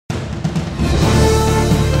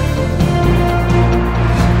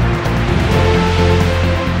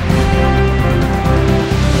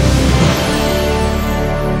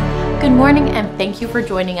morning and thank you for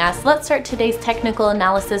joining us. Let's start today's technical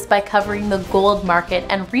analysis by covering the gold market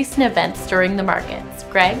and recent events during the markets.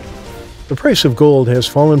 Greg? The price of gold has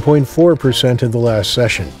fallen 0.4% in the last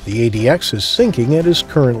session. The ADX is sinking and is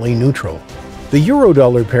currently neutral. The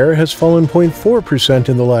euro-dollar pair has fallen 0.4%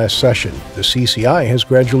 in the last session. The CCI has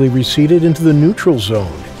gradually receded into the neutral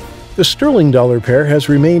zone. The sterling-dollar pair has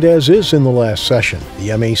remained as is in the last session. The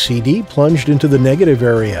MACD plunged into the negative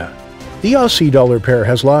area. The Aussie dollar pair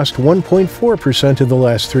has lost 1.4% in the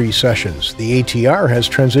last 3 sessions. The ATR has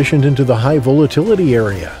transitioned into the high volatility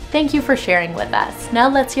area. Thank you for sharing with us. Now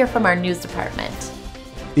let's hear from our news department.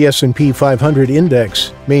 The S&P 500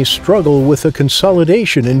 index may struggle with a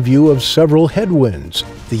consolidation in view of several headwinds.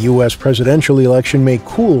 The U.S. presidential election may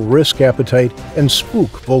cool risk appetite and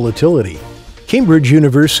spook volatility. Cambridge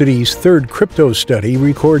University's third crypto study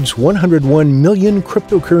records 101 million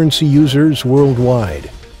cryptocurrency users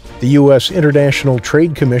worldwide. The U.S. International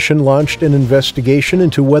Trade Commission launched an investigation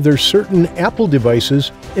into whether certain Apple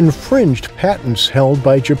devices infringed patents held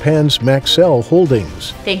by Japan's Maxell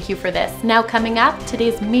Holdings. Thank you for this. Now coming up,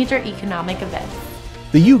 today's major economic events.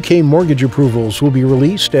 The UK mortgage approvals will be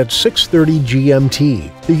released at 6:30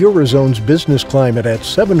 GMT, the Eurozone's business climate at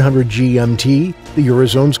 700 GMT, the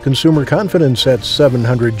Eurozone's consumer confidence at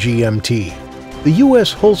 700 GMT, the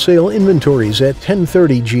U.S. wholesale inventories at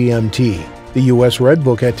 10:30 GMT, the U.S.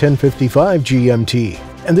 Redbook at 10:55 GMT,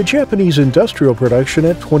 and the Japanese industrial production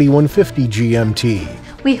at 21:50 GMT.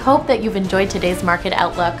 We hope that you've enjoyed today's market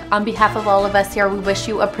outlook. On behalf of all of us here, we wish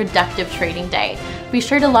you a productive trading day. Be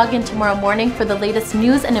sure to log in tomorrow morning for the latest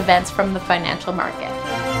news and events from the financial market.